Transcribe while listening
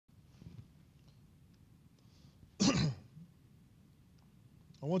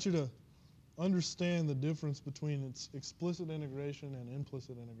I want you to understand the difference between its explicit integration and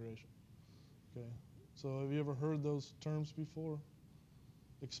implicit integration. Okay, so have you ever heard those terms before?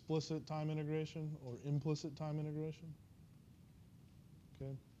 Explicit time integration or implicit time integration?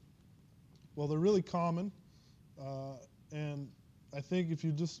 Okay. Well, they're really common, and I think if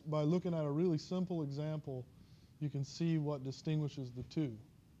you just, by looking at a really simple example, you can see what distinguishes the two.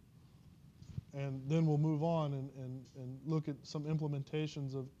 And then we'll move on and look at some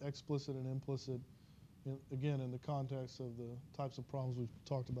implementations of explicit and implicit, again, in the context of the types of problems we've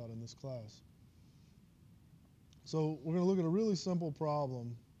talked about in this class. So we're going to look at a really simple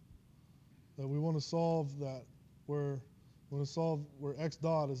problem that we want to solve, that where we want to solve where x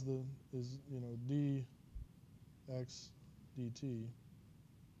dot is dx dt.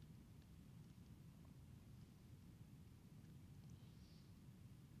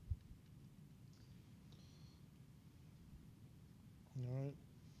 All right,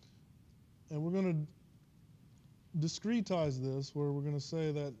 and we're going to discretize this, where we're going to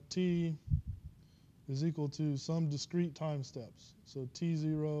say that t is equal to some discrete time steps. So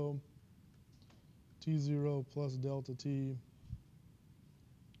t0 plus delta t,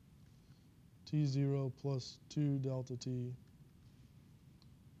 t0 plus 2 delta t.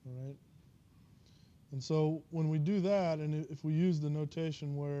 All right. And so when we do that, and if we use the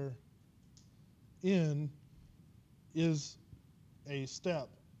notation where n is a step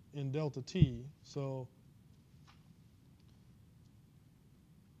in delta t, so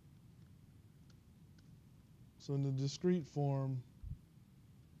in the discrete form,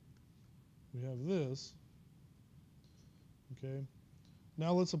 we have this. Okay.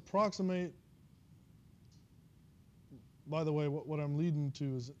 Now let's approximate. By the way, what I'm leading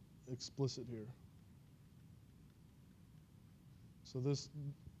to is explicit here. So this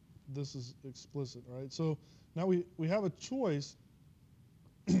is explicit, right? So now we have a choice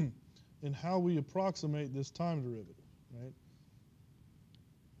in how we approximate this time derivative, right?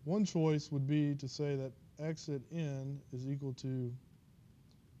 One choice would be to say that x at n is equal to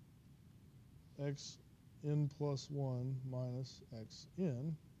x n plus 1 minus x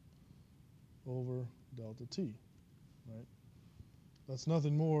n over delta t, right? That's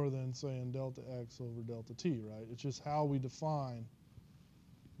nothing more than saying delta x over delta t, right? It's just how we define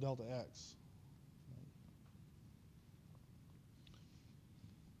delta x.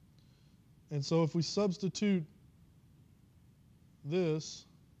 Right? And so if we substitute this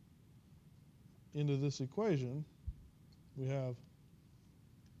into this equation, we have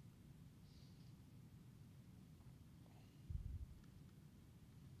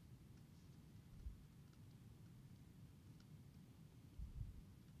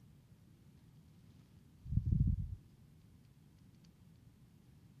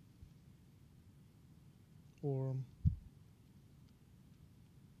so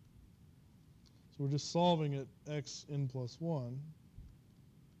we're just solving at x n plus 1.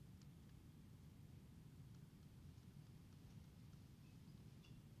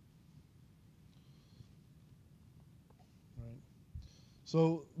 Right.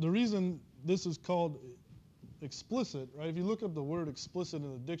 So the reason this is called explicit, right? If you look up the word explicit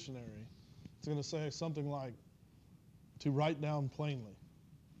in the dictionary, it's going to say something like to write down plainly.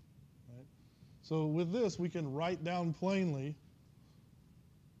 Right? So with this, we can write down plainly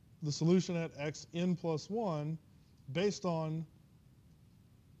the solution at x n plus 1 based on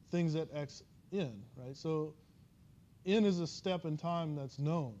things at x n, right? So n is a step in time that's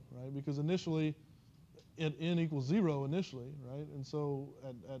known, right? Because initially, at n equals 0 initially, right? And so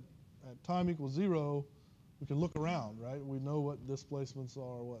at time equals 0, we can look around, right? We know what displacements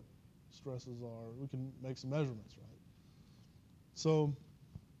are, what stresses are. We can make some measurements, right? So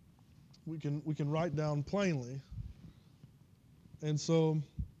we can write down plainly. And so,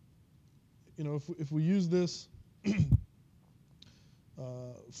 you know, if we use this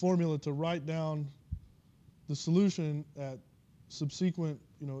formula to write down the solution at subsequent,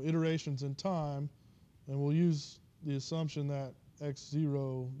 you know, iterations in time, and we'll use the assumption that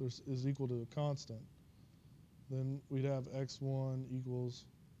x0 is equal to a constant, then we'd have x1 equals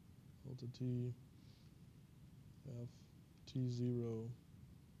delta t f t0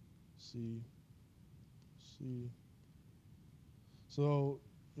 c c. So,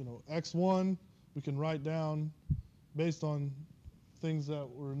 you know, x1 we can write down based on things that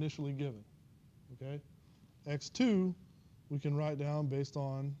were initially given, okay? x2 we can write down based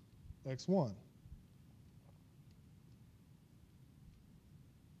on x1.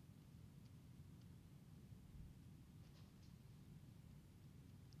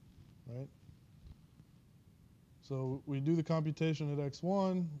 Right? So we do the computation at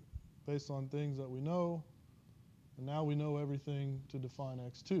x1 based on things that we know, And now we know everything to define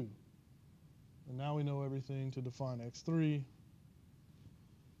x2. And now we know everything to define x3,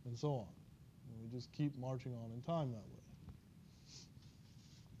 and so on. And we just keep marching on in time that way.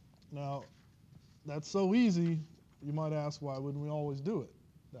 Now, that's so easy, you might ask, why wouldn't we always do it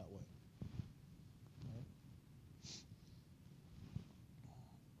that way? Right?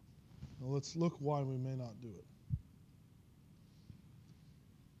 Well, let's look why we may not do it.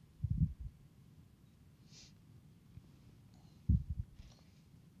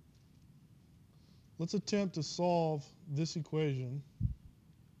 Let's attempt to solve this equation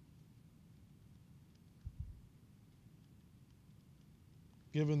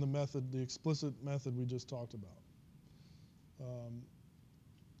given the method, the explicit method we just talked about.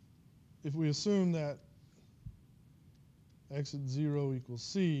 If we assume that x at 0 equals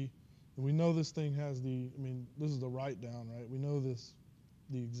c, and we know this thing has this is the write down, right? We know this,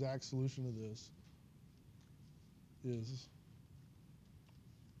 the exact solution to this is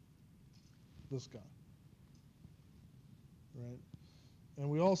this guy, right? And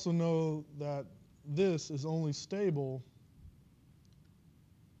we also know that this is only stable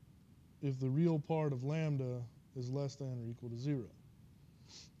if the real part of lambda is less than or equal to 0.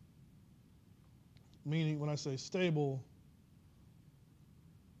 Meaning, when I say stable,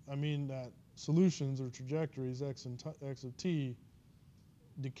 I mean that solutions or trajectories x of t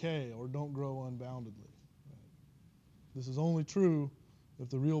decay or don't grow unboundedly. Right? This is only true if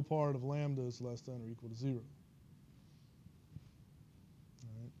the real part of lambda is less than or equal to 0.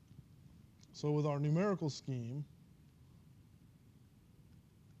 All right? So with our numerical scheme,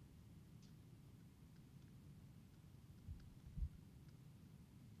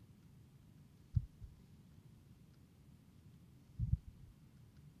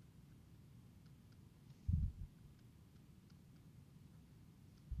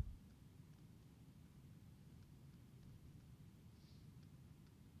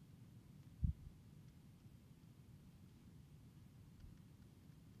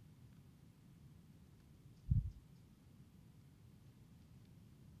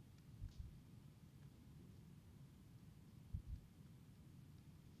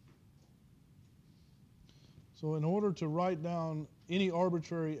 so in order to write down any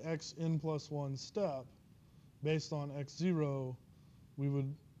arbitrary xn plus 1 step based on x0, we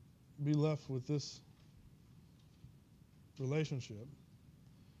would be left with this relationship.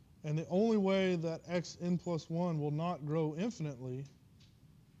 And the only way that xn plus 1 will not grow infinitely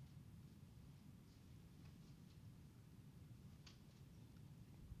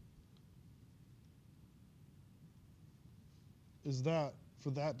is that for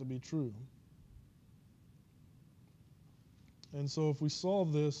that to be true. And so if we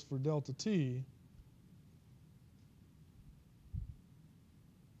solve this for delta t,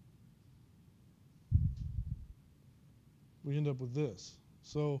 we end up with this.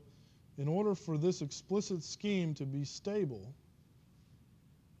 So in order for this explicit scheme to be stable,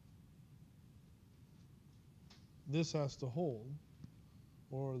 this has to hold,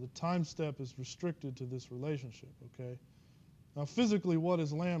 or the time step is restricted to this relationship, okay? Now physically, what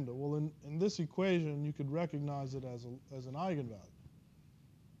is lambda? Well, in this equation, you could recognize it as an eigenvalue.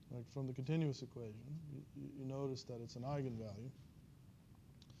 Like from the continuous equation, you notice that it's an eigenvalue.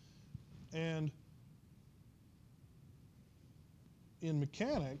 And in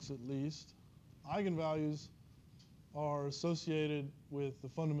mechanics, at least, eigenvalues are associated with the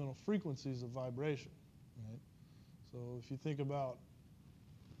fundamental frequencies of vibration, right? So if you think about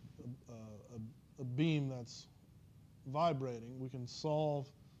a beam that's vibrating, we can solve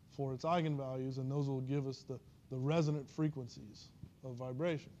for its eigenvalues, and those will give us the resonant frequencies of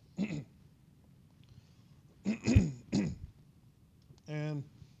vibration. And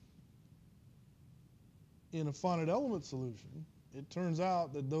in a finite element solution, it turns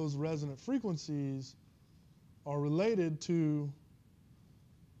out that those resonant frequencies are related to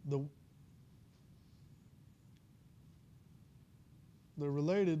the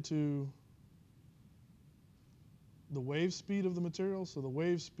wave speed of the material. So the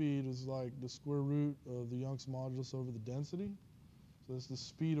wave speed is like the square root of the Young's modulus over the density. So it's the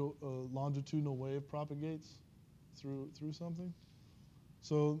speed a longitudinal wave propagates through something.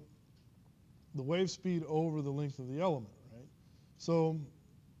 So the wave speed over the length of the element, right? So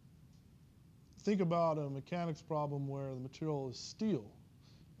think about a mechanics problem where the material is steel.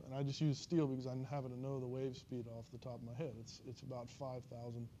 And I just use steel because I happen to know the wave speed off the top of my head. It's about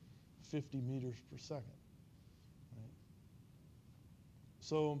 5,050 meters per second. Right?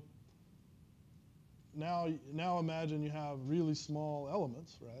 So now imagine you have really small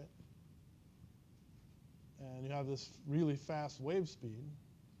elements, right? And you have this really fast wave speed.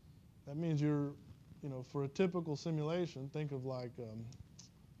 That means you're for a typical simulation, think of like,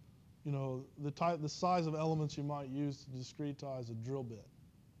 the size of elements you might use to discretize a drill bit,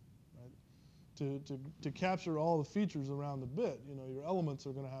 right? To capture all the features around the bit, your elements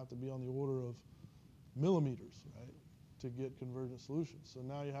are going to have to be on the order of millimeters, right, to get convergent solutions. So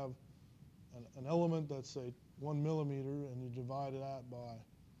now you have an element that's, say, 1 millimeter, and you divide that by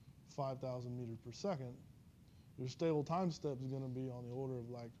 5,000 meters per second. Your stable time step is going to be on the order of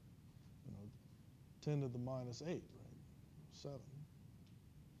like, 10 to the minus 8, right, 7.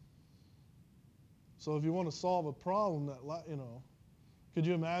 So if you want to solve a problem that, could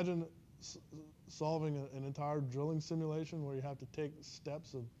you imagine solving an entire drilling simulation where you have to take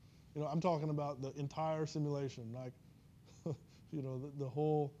steps of, I'm talking about the entire simulation, like, the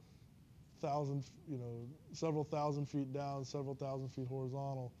whole several thousand feet down, several thousand feet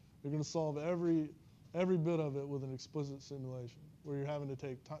horizontal. You're going to solve every bit of it with an explicit simulation where you're having to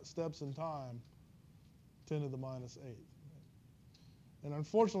take steps in time 10 to the minus 8. Right? And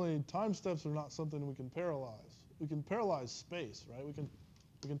unfortunately, time steps are not something we can parallelize. We can parallelize space, right? We can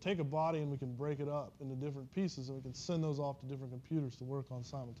take a body and we can break it up into different pieces, and we can send those off to different computers to work on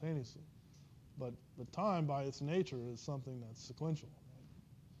simultaneously. But time, by its nature, is something that's sequential.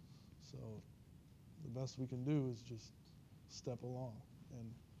 Right? So the best we can do is just step along. And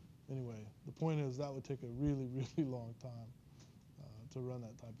anyway, the point is that would take a really, really long time to run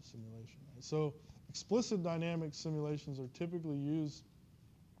that type of simulation. Right? So explicit dynamic simulations are typically used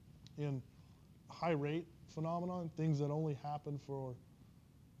in high rate phenomenon, things that only happen for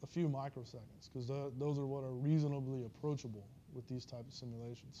a few microseconds, because those are what are reasonably approachable with these types of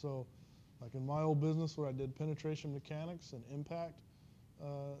simulations. So like in my old business where I did penetration mechanics and impact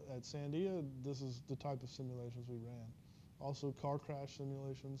at Sandia, this is the type of simulations we ran. Also car crash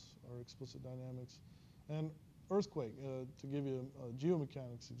simulations are explicit dynamics. And earthquake, to give you a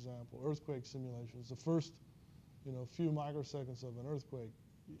geomechanics example, earthquake simulations, the first few microseconds of an earthquake,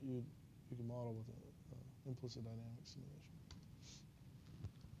 you can model with an implicit dynamic simulation.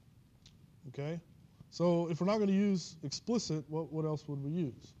 Okay, so if we're not going to use explicit, what else would we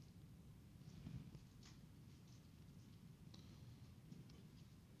use?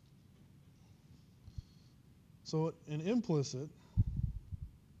 So in implicit,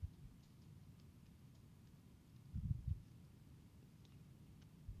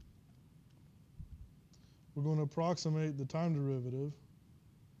 we're going to approximate the time derivative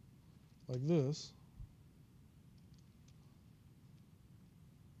like this.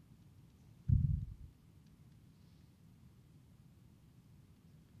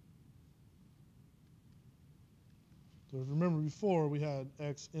 So if you remember before, we had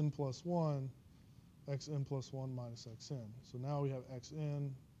xn plus 1, xn plus 1 minus xn. So now we have xn,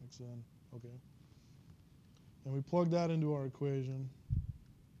 okay. And we plug that into our equation.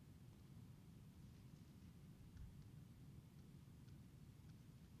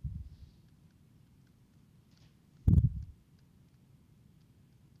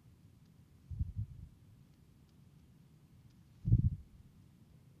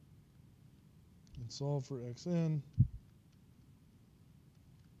 And solve for xn.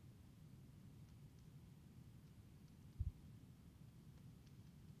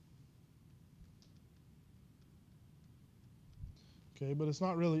 Okay, but it's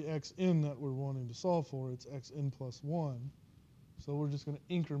not really xn that we're wanting to solve for, it's xn plus 1. So we're just going to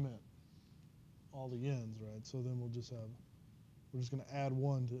increment all the n's, right? So then we're just going to add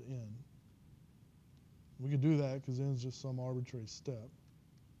 1 to n. We could do that because n is just some arbitrary step.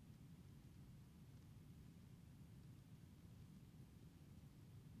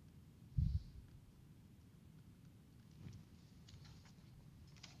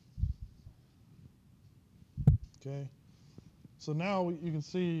 Okay, so now you can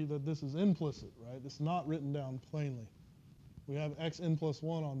see that this is implicit, right? It's not written down plainly. We have xn plus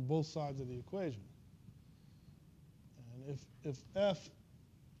 1 on both sides of the equation. And if f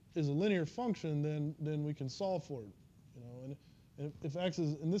is a linear function, then we can solve for it. And if x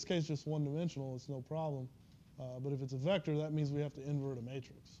is, in this case, just one-dimensional, it's no problem. But if it's a vector, that means we have to invert a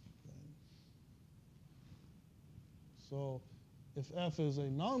matrix. Right? So if f is a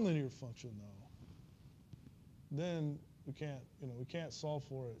nonlinear function, though, then we can't solve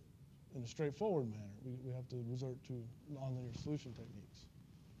for it in a straightforward manner. We have to resort to nonlinear solution techniques.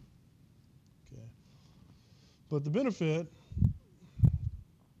 Okay. But the benefit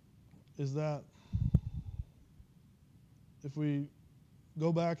is that if we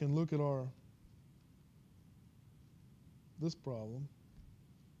go back and look at this problem,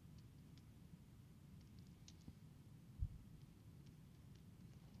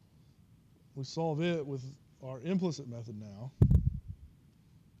 we solve it with our implicit method now.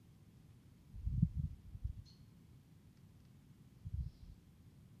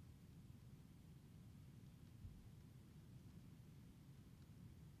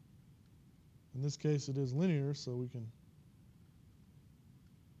 In this case, it is linear, so we can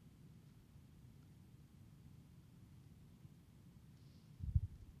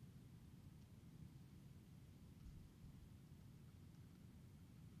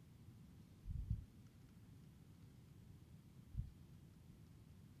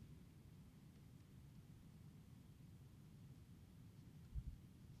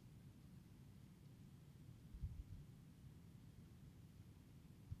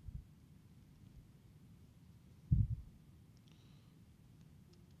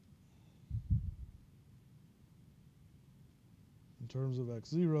in terms of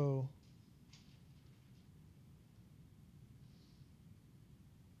x0,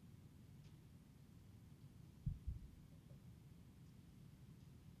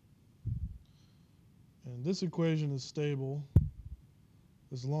 and this equation is stable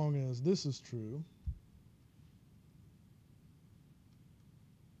as long as this is true.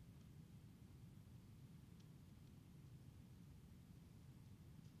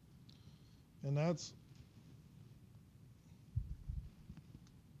 And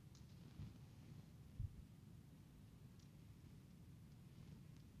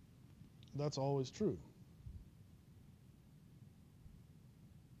that's always true.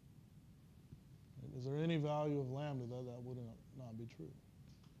 Is there any value of lambda that would not be true?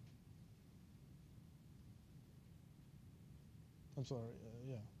 I'm sorry,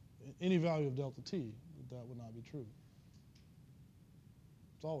 yeah. Any value of delta t, that would not be true.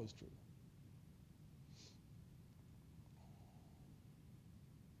 It's always true.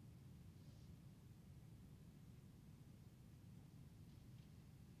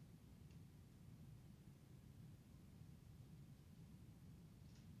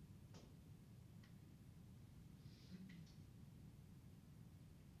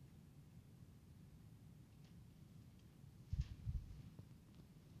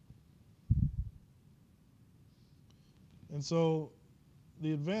 And so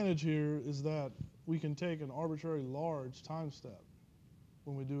the advantage here is that we can take an arbitrarily large time step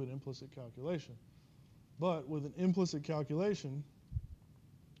when we do an implicit calculation. But with an implicit calculation,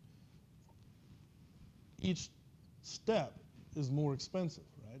 each step is more expensive,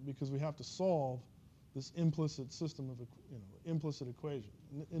 right? Because we have to solve this implicit system of, implicit equation.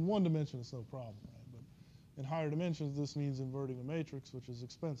 In one dimension, it's no problem, right? But in higher dimensions, this means inverting a matrix, which is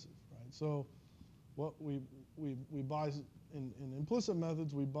expensive, right? So what we buy in implicit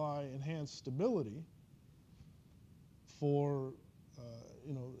methods, we buy enhanced stability for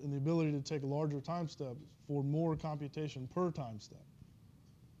in the ability to take larger time steps for more computation per time step.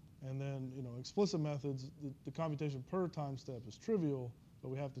 And then explicit methods, the computation per time step is trivial, but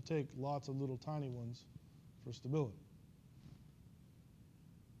we have to take lots of little tiny ones for stability.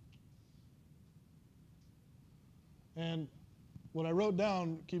 And what I wrote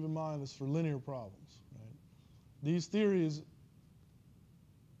down, keep in mind, is for linear problems. Right? These theories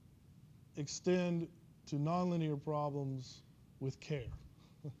extend to nonlinear problems with care.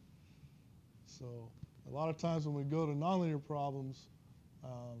 So a lot of times when we go to nonlinear problems,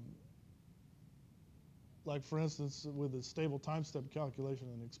 like for instance with the stable time step calculation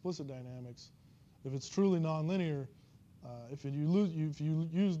in explicit dynamics, if it's truly nonlinear, if you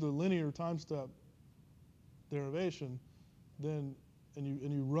use the linear time step derivation, then and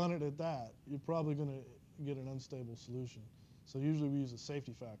you run it at that, you're probably going to get an unstable solution. So usually we use a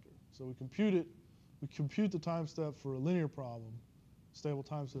safety factor. So we compute the time step for a linear problem, stable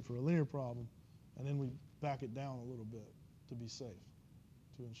time step for a linear problem, and then we back it down a little bit to be safe,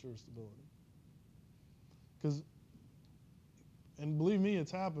 to ensure stability. Because, and believe me,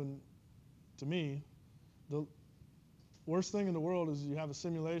 it's happened to me. The worst thing in the world is you have a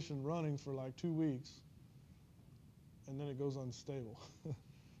simulation running for like 2 weeks, and then it goes unstable.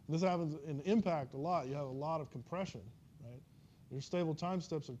 This happens in impact a lot. You have a lot of compression, right? Your stable time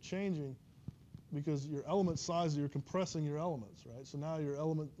steps are changing because your element size, you're compressing your elements, right? So now your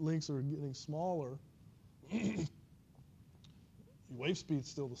element links are getting smaller. Your wave speed's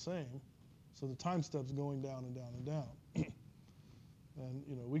still the same, so the time step's going down and down and down. And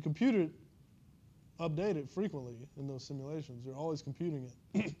we compute it, update it frequently in those simulations. You're always computing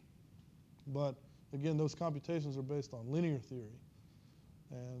it. But again, those computations are based on linear theory,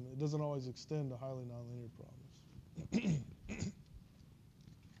 and it doesn't always extend to highly nonlinear problems.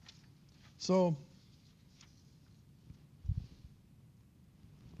 So